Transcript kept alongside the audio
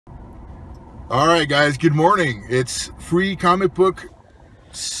All right, guys, good morning. It's Free Comic Book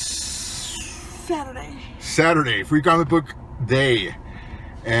Saturday, Free Comic Book Day.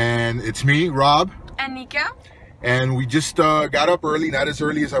 And it's me, Rob. And Neko. And we just got up early, not as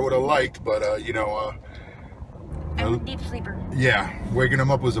early as I would have liked, but, I'm a deep sleeper. Yeah, waking him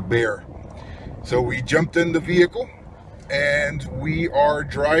up was a bear. So we jumped in the vehicle, and we are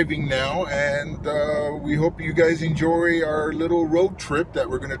driving now, and we hope you guys enjoy our little road trip that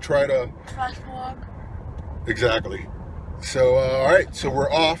we're going to try to... Flash vlog. Exactly. So, all right, so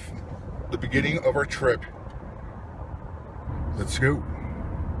we're off the beginning of our trip. Let's go.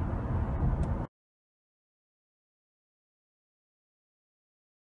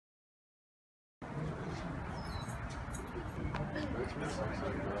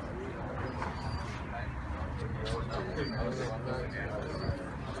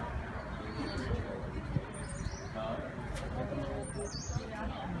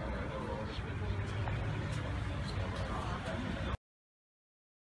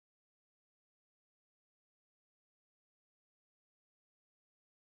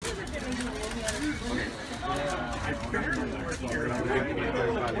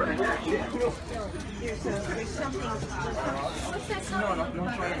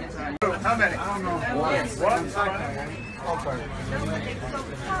 How many? I don't know. One.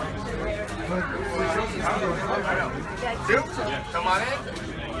 Two? Come on in.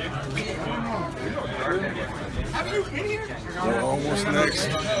 Have you been here? We're almost next.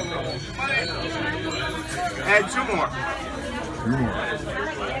 Add two more.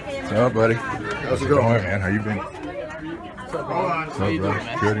 What's up, buddy? How's it going, man? How you been? Hold on. What's up,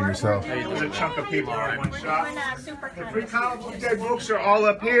 brother? Good, and yourself? There's a chunk of people in one shot. The free comic book day books are all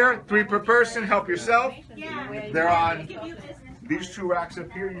up here. 3 per person. Help yourself. They're on these 2 racks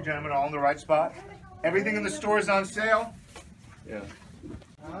up here. You gentlemen are all in the right spot. Everything in the store is on sale. Yeah.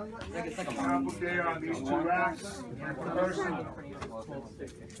 Comic book day on these 2 racks. 3 per person.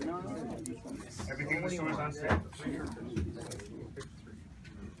 Everything in the store is on sale.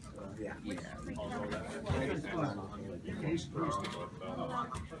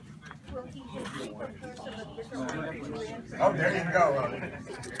 Oh, there you go.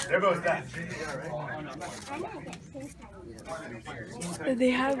 There goes that.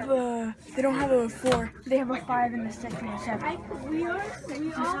 They don't have a 4. They have a 5 and a 6 and a 7. We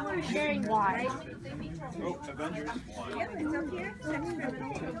all are sharing why. Oh, Avengers.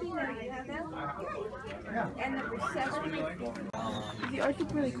 The art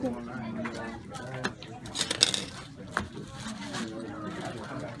is really cool.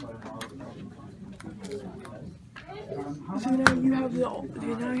 So now you have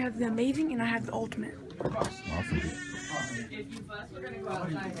the amazing, and I have the ultimate. Awesome.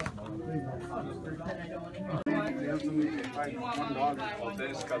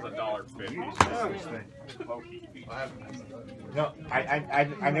 No,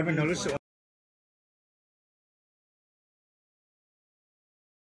 I never noticed it.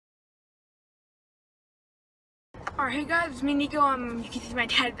 Alright, hey guys, it's me, Neko. You can see my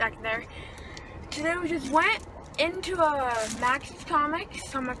dad back there. Today we just went into Max's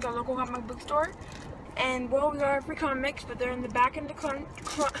Comics. I'm at the local comic book store. And, well, we got our free comics, but they're in the back in the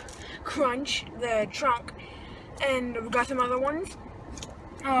the trunk. And we got some other ones.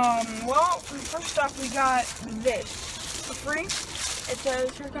 Well, first off, we got this for free. It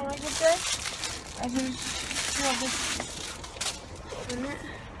says free comic book day. I just open it.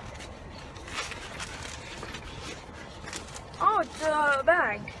 Oh, it's a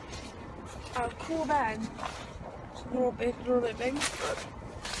bag. A cool bag. It's a little bit big.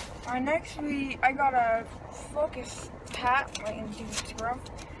 Alright, next I got a Focus hat. Like in the scrub.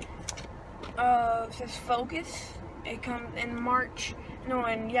 It says Focus. It comes in March. No,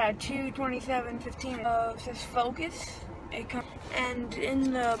 and yeah, 2/27/15. It says Focus. It comes, and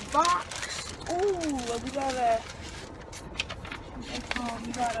in the box. Ooh, we got a. What's it called?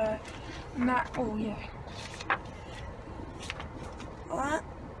 We got a. Oh yeah. What?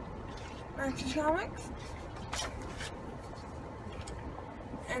 Max's Comics.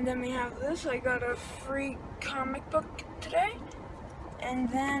 And then we have this. I got a free comic book today. And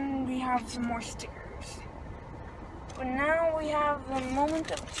then we have some more stickers. But now we have the moment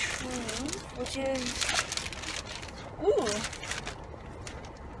of truth, which is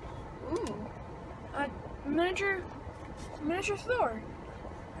a miniature Thor.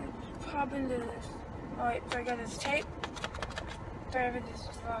 Let's pop into this. Alright, so I got this tape. Sorry for this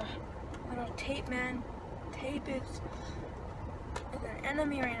little tape, man. Tape is an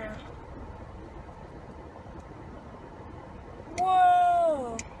enemy right now.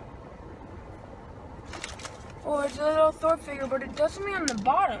 Whoa! Oh, it's a little Thor figure, but it does something on the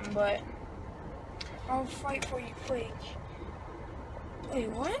bottom, but I'll fight for you, please. Wait,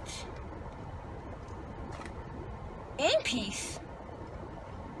 what? In peace?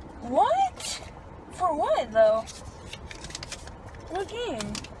 What? For what, though? What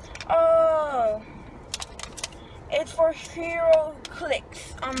game? Oh. It's for Hero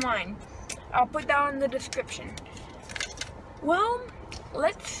Clicks online. I'll put that in the description. Well,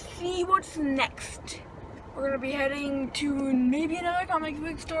 let's see what's next. We're gonna be heading to maybe another comic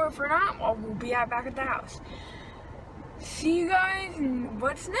book store. For now, well, we'll be back at the house. See you guys, and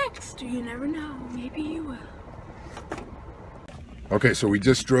what's next? You never know. Maybe you will. Okay, so we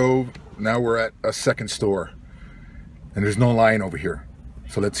just drove. Now we're at a second store. And there's no line over here.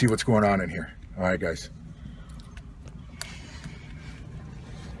 So let's see what's going on in here. All right, guys.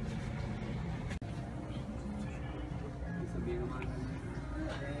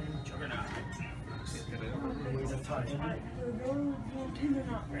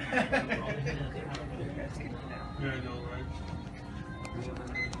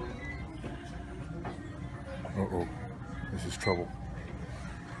 Uh-oh, this is trouble.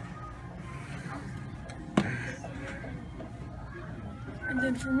 And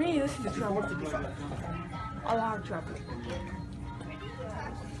then for me, this is trouble. A lot of trouble.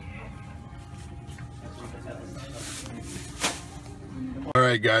 All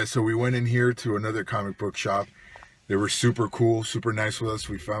right, guys, so we went in here to another comic book shop. They were super cool, super nice with us.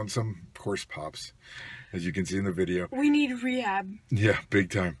 We found some, of course, pops, as you can see in the video. We need rehab. Yeah, big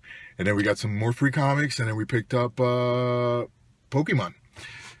time. And then we got some more free comics, and then we picked up Pokemon.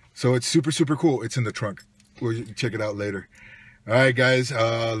 So it's super, super cool. It's in the trunk. We'll check it out later. All right, guys,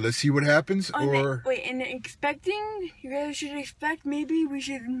 let's see what happens. Wait, and expecting, you guys should expect maybe we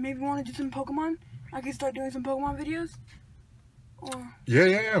should want to do some Pokemon. I could start doing some Pokemon videos. Or...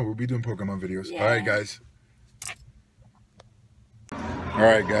 Yeah. We'll be doing Pokemon videos. Yeah. All right, guys. All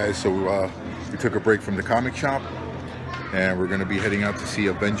right, guys. So we took a break from the comic shop, and we're gonna be heading out to see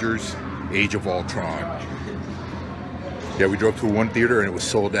Avengers: Age of Ultron. Yeah, we drove to one theater and it was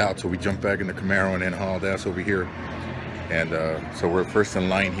sold out, so we jumped back in the Camaro and then hauled ass over here. And so we're first in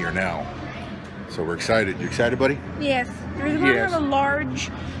line here now. So we're excited. You excited, buddy? Yes. The reason why we have a large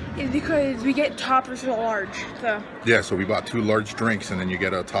is because we get toppers for the large. So. Yeah, so we bought 2 large drinks and then you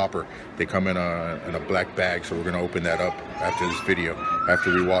get a topper. They come in a black bag, so we're gonna open that up after this video,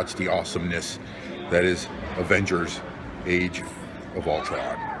 after we watch the awesomeness that is Avengers: Age of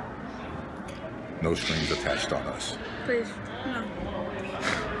Ultron. No strings attached on us. Please, no.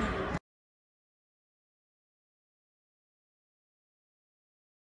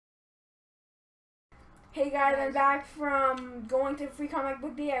 Hey guys, I'm back from going to Free Comic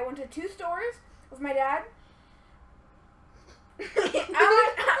Book Day. I went to 2 stores with my dad.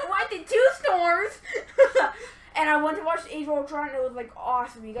 I went to 2 stores, and I went to watch Age of Ultron. And it was like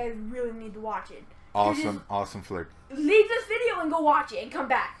awesome. You guys really need to watch it. Awesome flick. Leave this video and go watch it and come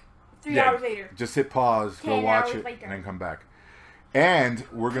back 3 hours later. Just hit pause, go watch it, later. and then come back. And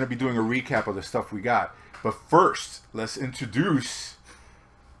we're going to be doing a recap of the stuff we got. But first, let's introduce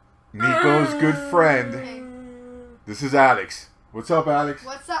Neko's good friend. This is Alex. What's up, Alex?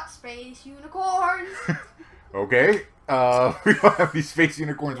 What's up, space unicorns? Okay. We don't have any space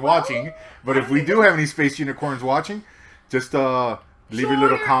unicorns watching. But if we do have any space unicorns watching, just leave a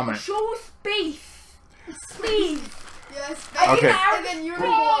little comment. Show space. Please. Yes, space. Okay. And then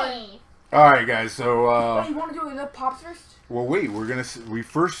unicorn. Alright, guys. So, Wait, you want to do the pops first? well, wait.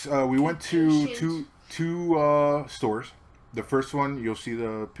 We went to two stores. The first one, you'll see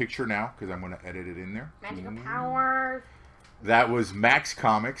the picture now because I'm going to edit it in there. Magical power. That was Max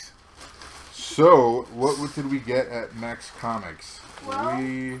Comics. So, what did we get at Max Comics? Well, don't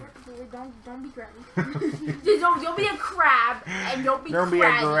be grabby. don't be a crab and don't be Don't be a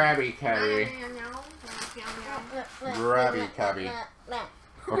grabby cabby. No. Grabby cabby.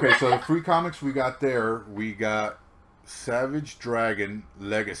 Okay, so the free comics we got there, we got Savage Dragon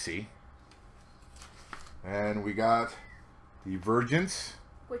Legacy. And we got Divergence.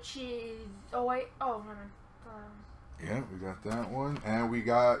 Which is... Oh, wait. Oh, no. Yeah, we got that one. And we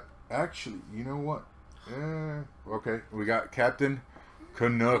got... Actually, you know what? Okay, we got Captain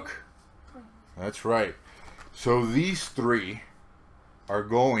Canuck. That's right. So these 3 are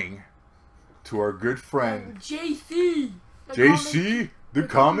going to our good friend... JC! The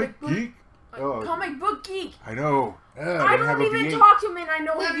Comic Geek? Comic Book Geek! I know. I don't even talk to him and I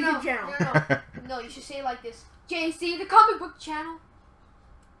know his YouTube channel. No, you should say it like this. JC, the comic book channel.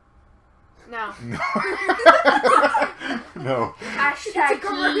 No. No.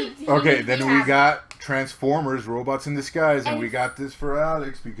 Hashtag Okay, then we got Transformers, Robots in Disguise, and we got this for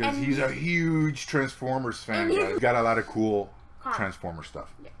Alex because he's a huge Transformers fan. He's got a lot of cool Transformer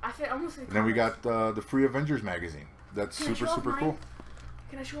stuff. Yeah, I said almost. And then we got the free Avengers magazine. That's super cool.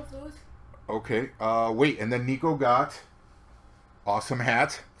 Can I show off those? Okay. Wait, and then Neko got awesome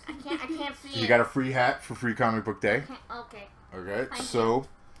hat. I can't see You got a free hat for Free Comic Book Day. Okay. Okay. Thank So.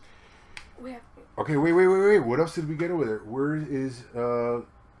 We have. Okay. Wait. What else did we get over there? Where is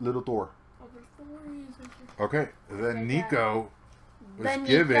Little Thor? Oh, there's stories. Okay. Then Neko was The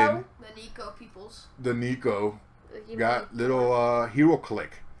given Neko peoples. the Neko got little hero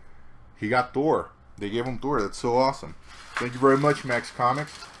click. He got Thor. They gave him Thor. That's so awesome. Thank you very much, Max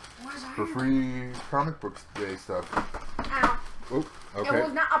Comics, for free comic books day stuff. Ow. Oh, okay. It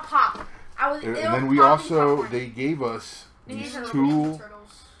was not a pop. And then we also, they gave us these two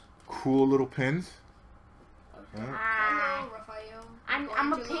cool little pins. I'm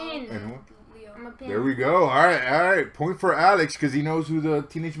a pin. I'm a pin. There we go. All right. Point for Alex because he knows who the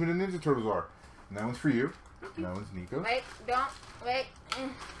Teenage Mutant Ninja Turtles are. And that one's for you. And that one's Neko. Wait.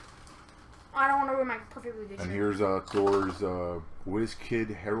 I don't want to ruin my perfect edition. And here's Thor's Whiz Kid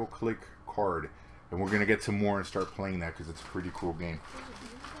Hero Click card. And we're going to get some more and start playing that because it's a pretty cool game.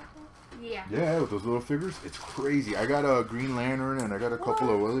 Yeah. Yeah, with those little figures. It's crazy. I got a Green Lantern and I got a couple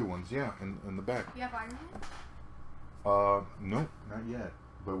of other ones. Yeah, in the back. You have Iron Man? No, not yet.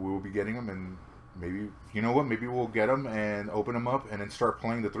 But we'll be getting them and maybe, you know what? Maybe we'll get them and open them up and then start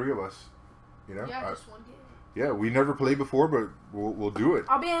playing the three of us. You know? Yeah, just one game. Yeah, we never played before, but we'll do it.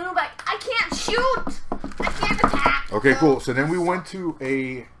 I'll be in the back. I can't shoot. I can't attack. Okay, cool. So then we went to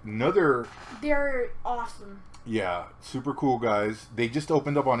another. They're awesome. Yeah, super cool guys. They just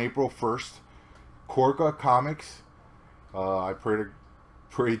opened up on April 1st. Korka Comics. I pray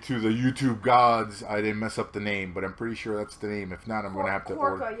to the YouTube gods I didn't mess up the name, but I'm pretty sure that's the name. If not, I'm gonna have to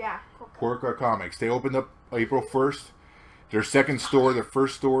order. Yeah. Korka Comics. They opened up April 1st. Their second store, their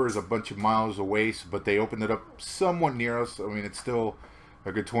first store is a bunch of miles away, but they opened it up somewhat near us. I mean, it's still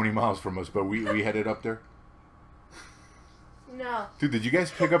a good 20 miles from us, but we headed up there. No. Dude, did you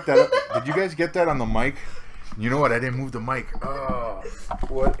guys pick up that? Did you guys get that on the mic? You know what? I didn't move the mic. Oh,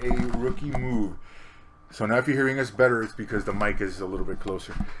 what a rookie move. So now if you're hearing us better, it's because the mic is a little bit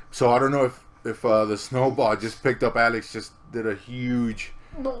closer. So I don't know if the snowball just picked up. Alex just did a huge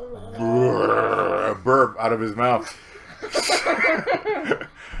burp out of his mouth.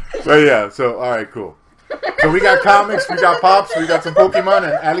 So yeah, all right, cool. So we got comics, we got pops, we got some Pokemon,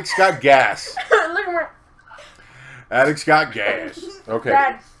 and Alex got gas. Look at me. Alex got gas. Okay.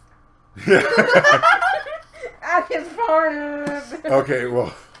 Dad. I can fart. Okay,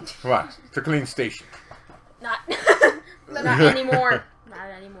 well, come on. It's a clean station. Not anymore. Not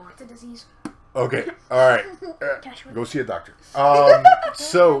anymore. It's a disease. Okay, all right. Go see a doctor.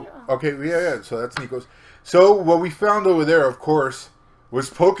 So, okay, yeah. So that's Neko's. So what we found over there, of course,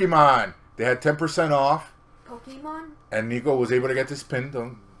 was Pokemon. They had 10% off. Pokemon? And Neko was able to get this pin.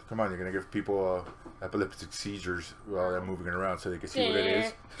 Come on, you're going to give people epileptic seizures while they're moving it around so they can see what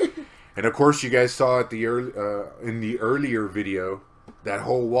it is. And of course, you guys saw at the in the earlier video, that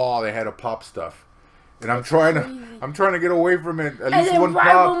whole wall, they had a pop stuff. And I'm trying to get away from it. At least one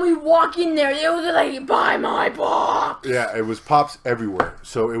pop. When we walk in there, it was like, buy my pops. Yeah, it was pops everywhere.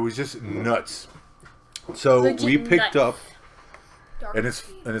 So it was just nuts. So Legit we picked nuts. up, and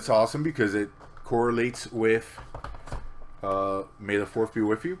it's awesome because it correlates with May the 4th be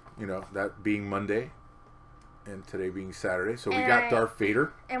with you. You know, that being Monday, and today being Saturday. So we got Darth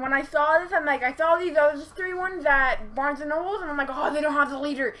Vader. And when I saw this, I'm like, I saw these other 3 ones at Barnes and Nobles, and I'm like, oh, they don't have the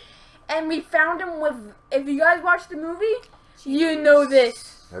leader. And we found him with. If you guys watch the movie, you know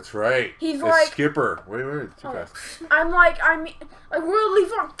this. That's right. He's the like Skipper. Wait, too fast. I'm like really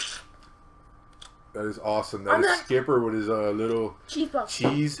fun. That is awesome. That is Skipper with his little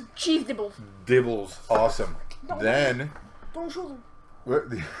cheese dibbles. Awesome. Then. Don't show them.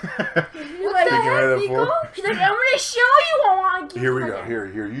 What? He's like, I'm gonna show you. I want to. Here we go. Here.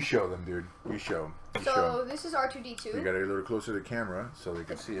 You show them, dude. You show them. So this is R2D2. You gotta get a little closer to the camera so they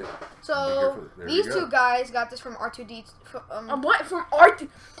can see it. So these two guys got this from R2D2. What from R2?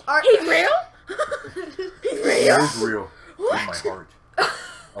 He's real? He's real. He is real. In my heart.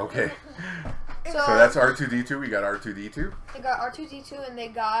 Okay. So that's R2D2. We got R2D2. They got R2D2 and they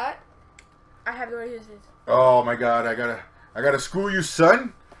got. I have no idea what this is. Oh my God! I gotta school you,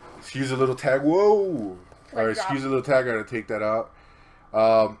 son. Excuse a little tag. Whoa. All right. Excuse a little tag. I gotta take that out.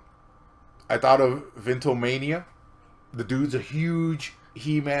 I thought of Vintomania. The dude's a huge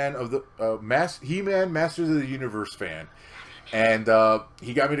He-Man of the He-Man Masters of the Universe fan, and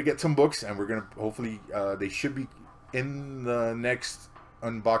he got me to get some books, and we're gonna hopefully they should be in the next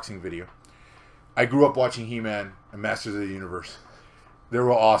unboxing video. I grew up watching He-Man and Masters of the Universe. They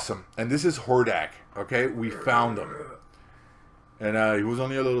were awesome, and this is Hordak. Okay, we found them. And he was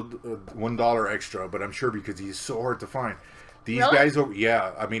only a little $1 extra, but I'm sure because he's so hard to find. These Really? guys,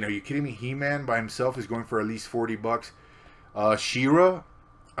 yeah. I mean, are you kidding me? He-Man by himself is going for at least $40. She-Ra,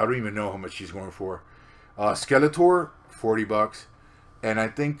 I don't even know how much she's going for. Skeletor, $40. And I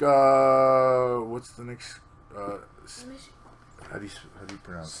think what's the next? How do you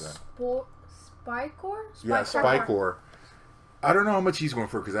pronounce that? Spycore? Yeah, Spycore. I don't know how much he's going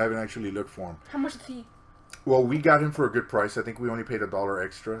for because I haven't actually looked for him. How much is he? Well, we got him for a good price. I think we only paid $1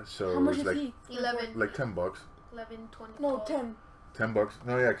 extra, so How it much was is like he? 11. like $10. 11, 20. No, 10. $10.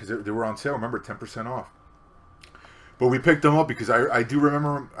 No, yeah, because they were on sale. Remember, 10% off. But we picked them up because I do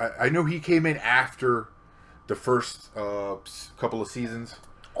remember. I know he came in after the first couple of seasons,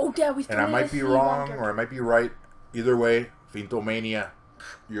 Oh, Dad, we still and I need might to be see wrong one. or I might be right. Either way, Fintomania,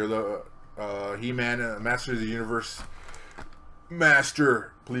 you're the He-Man, Master of the Universe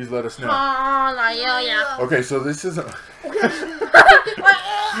Master. Please let us know. Okay, so this is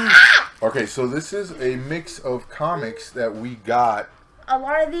okay, so this is a mix of comics that we got A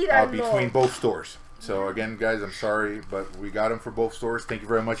lot of these I between love. both stores. So again, guys, I'm sorry, but we got them for both stores. Thank you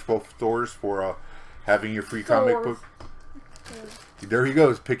very much, both stores, for having your free comic book. There he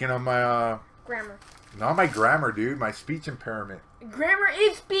goes, picking on my Grammar. not my grammar, dude, my speech impairment. Grammar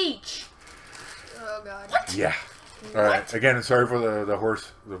is speech. Oh, God. Yeah. All right. Again, I'm sorry for the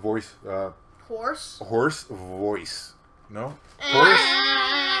voice. Horse? Horse voice. No. Horse.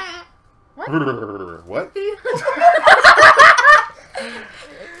 What?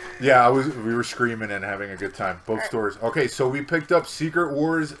 Yeah, we were screaming and having a good time. Both stores. Okay, so we picked up Secret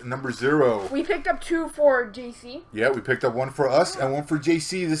Wars #0. We picked up 2 for JC. Yeah, we picked up one for us and one for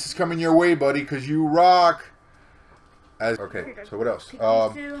JC. This is coming your way, buddy, because you rock. Okay, so what else?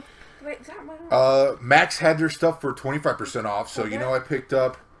 Wait, is that my Max had their stuff for 25% off, so you know I picked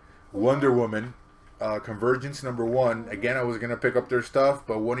up Wonder Woman, Convergence #1. Again, I was going to pick up their stuff,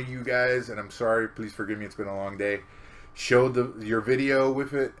 but one of you guys, and I'm sorry, please forgive me, it's been a long day, showed your video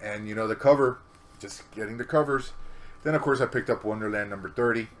with it, and you know the cover, just getting the covers. Then, of course, I picked up Wonderland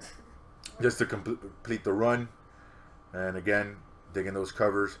 #30, just to complete the run, and again, digging those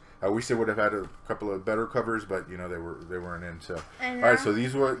covers. I wish they would have had a couple of better covers, but you know they weren't in. So, all right. So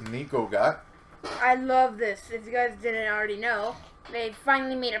these are what Neko got. I love this. If you guys didn't already know. They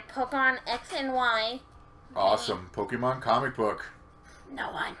finally made a Pokemon X and Y. Awesome Pokemon comic book.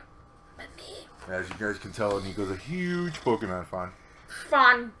 No one but me. As you guys can tell, Neko's a huge Pokemon fan.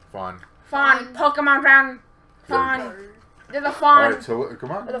 Fun. Pokemon fan. Fun. They're the fun. All right. So come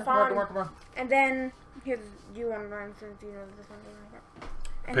on. Come on. And then here's you Wonderland since you know this one.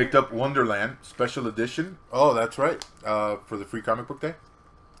 Picked up Wonderland Special Edition. Oh, that's right. For the free comic book day.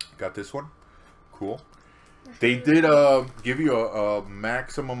 Got this one. Cool. They did give you a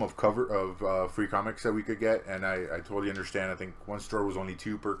maximum of free comics that we could get, and I totally understand. I think one store was only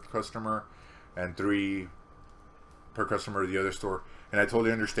 2 per customer, and 3 per customer at the other store. And I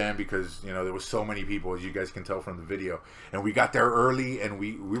totally understand because you know there was so many people, as you guys can tell from the video, and we got there early, and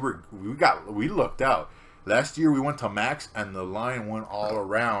we lucked out. Last year we went to Max and the line went all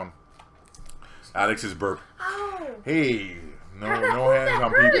around. Alex's burp. Oh. Hey, no hands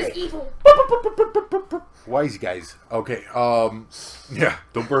on people. Evil. Wise guys. Okay. Yeah,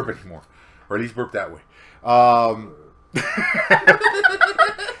 don't burp anymore, or at least burp that way.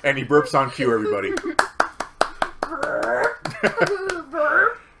 And he burps on cue, everybody.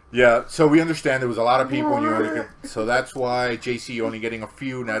 Yeah, so we understand there was a lot of people, and you only could, so that's why JC only getting a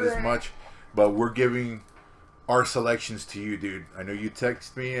few, not as much, but we're giving our selections to you, dude. I know you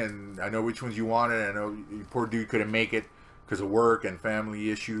text me, and I know which ones you wanted. I know you poor dude couldn't make it because of work and family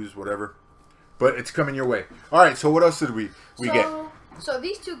issues, whatever. But it's coming your way. All right, so what else did we get? So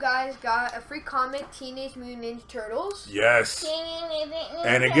these 2 guys got a free comic, Teenage Mutant Ninja Turtles. Yes.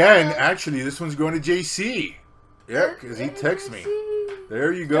 And again, actually, this one's going to JC. Yeah, because he texted me.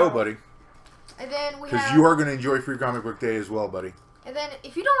 There you go, buddy. And then we Because have... you are going to enjoy Free Comic Book Day as well, buddy. And then,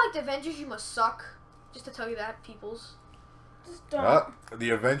 if you don't like the Avengers, you must suck. Just to tell you that, peoples. The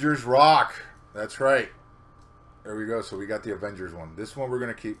Avengers rock. That's right. There we go. So we got the Avengers one. This one we're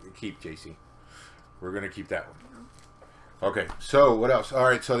going to keep, JC. We're going to keep that one. Okay, so what else? All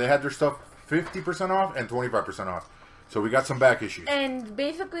right, so they had their stuff 50% off and 25% off. So we got some back issues. And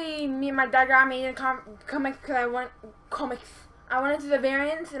basically, me and my dad got me a comics because I went into the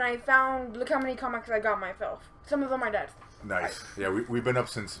variants and I found, look how many comics I got myself. Some of them are dead. Nice. Yeah, we've been up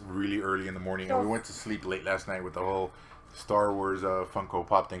since really early in the morning, and we went to sleep late last night with the whole Star Wars Funko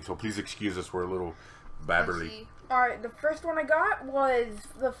Pop thing. So please excuse us, we're a little babberly. Alright, the first one I got was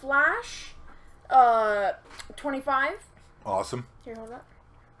The Flash, 25. Awesome. Here, hold up.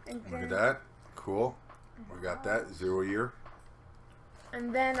 Look at that. Cool. We got that. 0 year.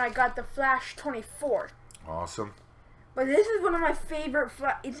 And then I got the Flash 24. Awesome. But this is one of my favorite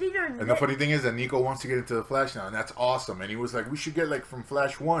Flash. It's either. And the funny thing is that Neko wants to get into the Flash now, and that's awesome. And he was like, we should get like from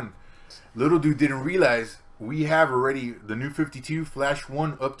Flash 1. Little dude didn't realize we have already the new 52, Flash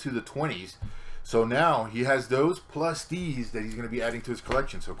 1 up to the 20s. So now he has those plus these that he's going to be adding to his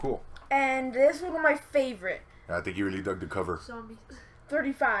collection. So cool. And this is one of my favorite. I think he really dug the cover. Zombies.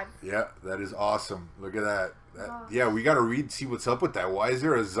 35. Yeah, that is awesome. Look at that. Yeah, we got to see what's up with that. Why is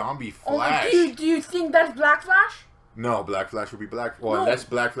there a zombie Flash? Oh, do you think that's Black Flash? No, Black Flash would be Black. Well, unless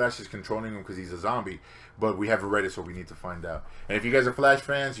Black Flash is controlling him because he's a zombie. But we haven't read it, so we need to find out. And if you guys are Flash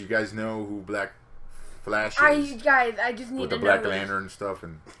fans, you guys know who Black Flash is. I just need with to the Black know Lantern and stuff,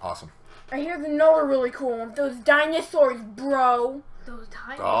 and awesome. I hear another really cool one. Those dinosaurs, bro. Those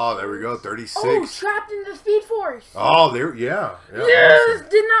dinosaurs. Oh, there we go. 36. Oh, trapped in the Speed Force. Oh, there. Yeah. Yes, Awesome.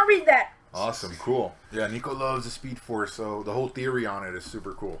 did not read that. Awesome. Cool. Yeah, Neko loves the Speed Force, so the whole theory on it is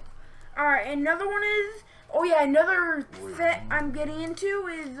super cool. All right, another one is. Oh yeah, another set I'm getting into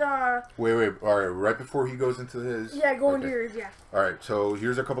is Wait. All right, right before he goes into his. Yeah, go into yours. Yeah. All right, so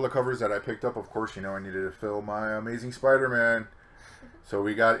here's a couple of covers that I picked up. Of course, you know I needed to fill my Amazing Spider-Man. So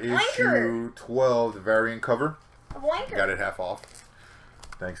we got issue 12, the variant cover. Got it half off.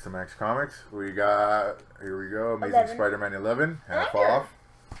 Thanks to Max Comics. We got, here we go, Amazing Spider-Man 11, half off.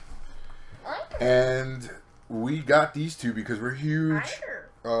 And we got these two because we're huge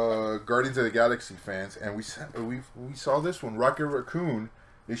Guardians of the Galaxy fans, and we saw this one, Rocket Raccoon,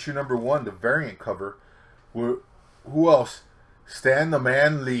 issue number 1, the variant cover. Who else? Stan the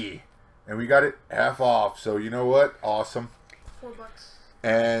Man Lee, and we got it half off. So you know what? Awesome. $4.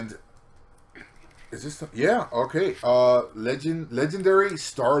 And is this? Yeah. Okay. Legendary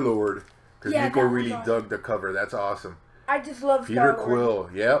Star-Lord, because Neko really dug the cover. That's awesome. I just love Peter Quill.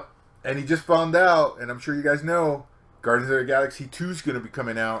 Yep. And he just found out, and I'm sure you guys know, Guardians of the Galaxy 2 is going to be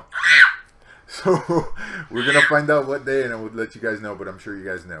coming out. So we're going to find out what day, and I would let you guys know, but I'm sure you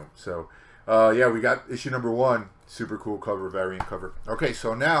guys know. So, yeah, we got issue number 1. Super cool cover, variant cover. Okay,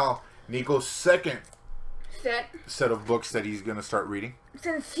 so now Neko's second set of books that he's going to start reading.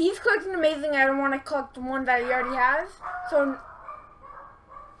 Since he's collecting Amazing, I don't want to collect the one that he already has. So,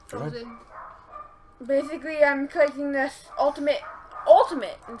 basically, I'm collecting this Ultimate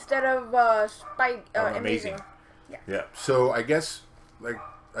instead of Amazing. Yeah. So I guess, like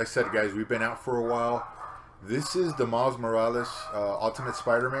I said, guys, we've been out for a while. This is the Miles Morales Ultimate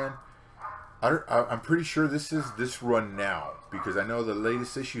Spider-Man. I'm pretty sure this is this run now, because I know the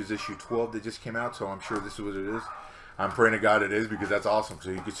latest issue is issue 12 that just came out, so I'm sure this is what it is. I'm praying to God it is, because that's awesome. So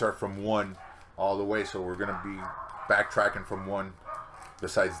you can start from 1 all the way. So we're going to be backtracking from 1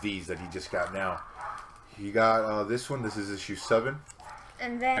 besides these that he just got now. He got this one. This is issue 7.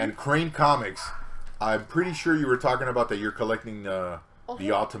 And Crane Comics, I'm pretty sure you were talking about that you're collecting the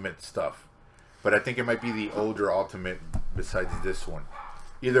Ultimate stuff. But I think it might be the older Ultimate besides this one.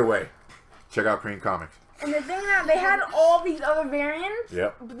 Either way, check out Crane Comics. And the thing that they had all these other variants,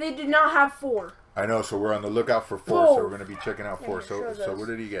 but they did not have 4. I know, so we're on the lookout for 4, so we're going to be checking out 4. So what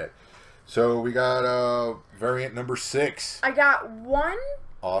did he get? So we got variant number 6. I got 1.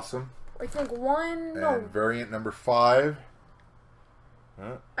 Awesome. I think 1. And variant number 5.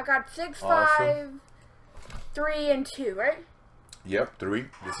 I got 6, awesome. 5, 3, and 2, right? Yep, 3.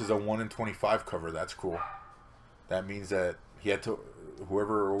 This is a 1 in 25 cover. That's cool. That means that he had to,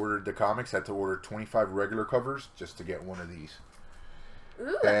 whoever ordered the comics had to order 25 regular covers just to get one of these.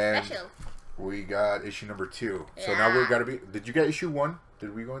 Ooh, and special. We got issue number 2. So now we've got to be. Did you get issue 1?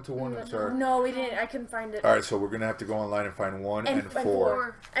 Did we go into 1? I'm sorry. No, we didn't. I couldn't find it. All right, so we're gonna have to go online and find 1 and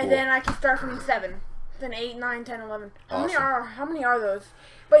 4. And then I can start from 7. Then 8, 9, 10, 11. Awesome. How many are those?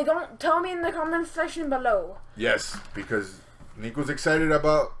 But don't tell me in the comments section below. Yes, because Neko's excited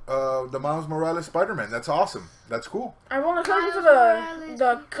about the Miles Morales Spider-Man. That's awesome. That's cool. I want to talk for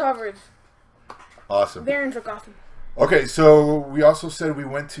the covers. Awesome. Variants look awesome. Okay, so we also said we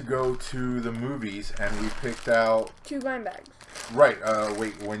went to go to the movies and we picked out 2 blind bags. Right.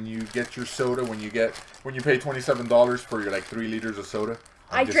 Wait. When you get your soda, when you pay $27 for your 3 liters of soda,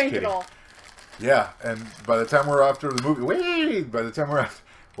 I drank it all. Yeah, and by the time we're after the movie, by the time we're after,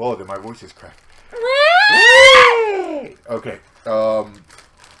 whoa, my voice is cracked. Okay.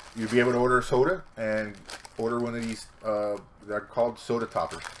 You'll be able to order a soda and order one of these. They're called soda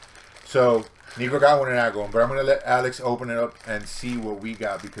toppers. So Neko got one and I got one, but I'm gonna let Alex open it up and see what we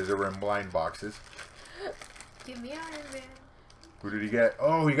got because they were in blind boxes. Give me Iron Man. Who did he get?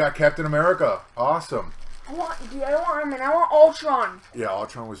 Oh, he got Captain America. Awesome. I don't want Iron Man. I want Ultron. Yeah,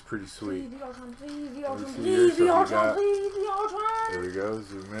 Ultron was pretty sweet. Please, the Ultron. Please, the Ultron. Please, the Ultron. Please, the Ultron. There we go.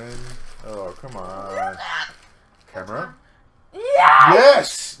 Zoom in. Oh, come on. Camera.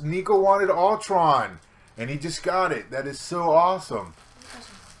 Yes! Neko wanted Ultron, and he just got it. That is so awesome.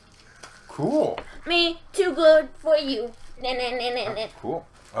 Cool. Me, too good for you. Cool.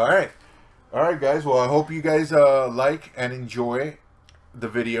 All right. All right, guys. Well, I hope you guys like and enjoy the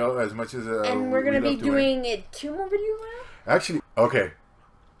video as much as and we're going to be doing 2 more videos now? Actually, okay.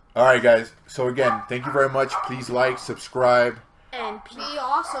 All right, guys. So, again, thank you very much. Please like, subscribe. And be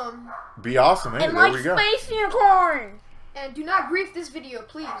awesome. Be awesome. Hey, and there like we go. Space Unicorn. And do not grief this video,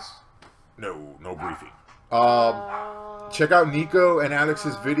 please. No briefing. Check out Neko and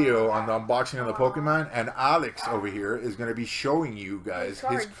Alex's video on the unboxing of the Pokemon, and Alex over here is going to be showing you guys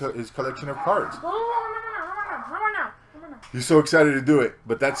his collection of cards. He's so excited to do it,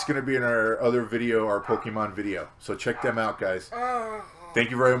 but that's going to be in our other video, our Pokemon video. So check them out, guys.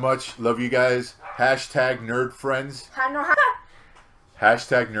 Thank you very much. Love you guys. Hashtag nerd friends.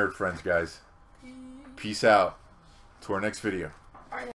 Hashtag nerd friends, guys. Peace out. To our next video.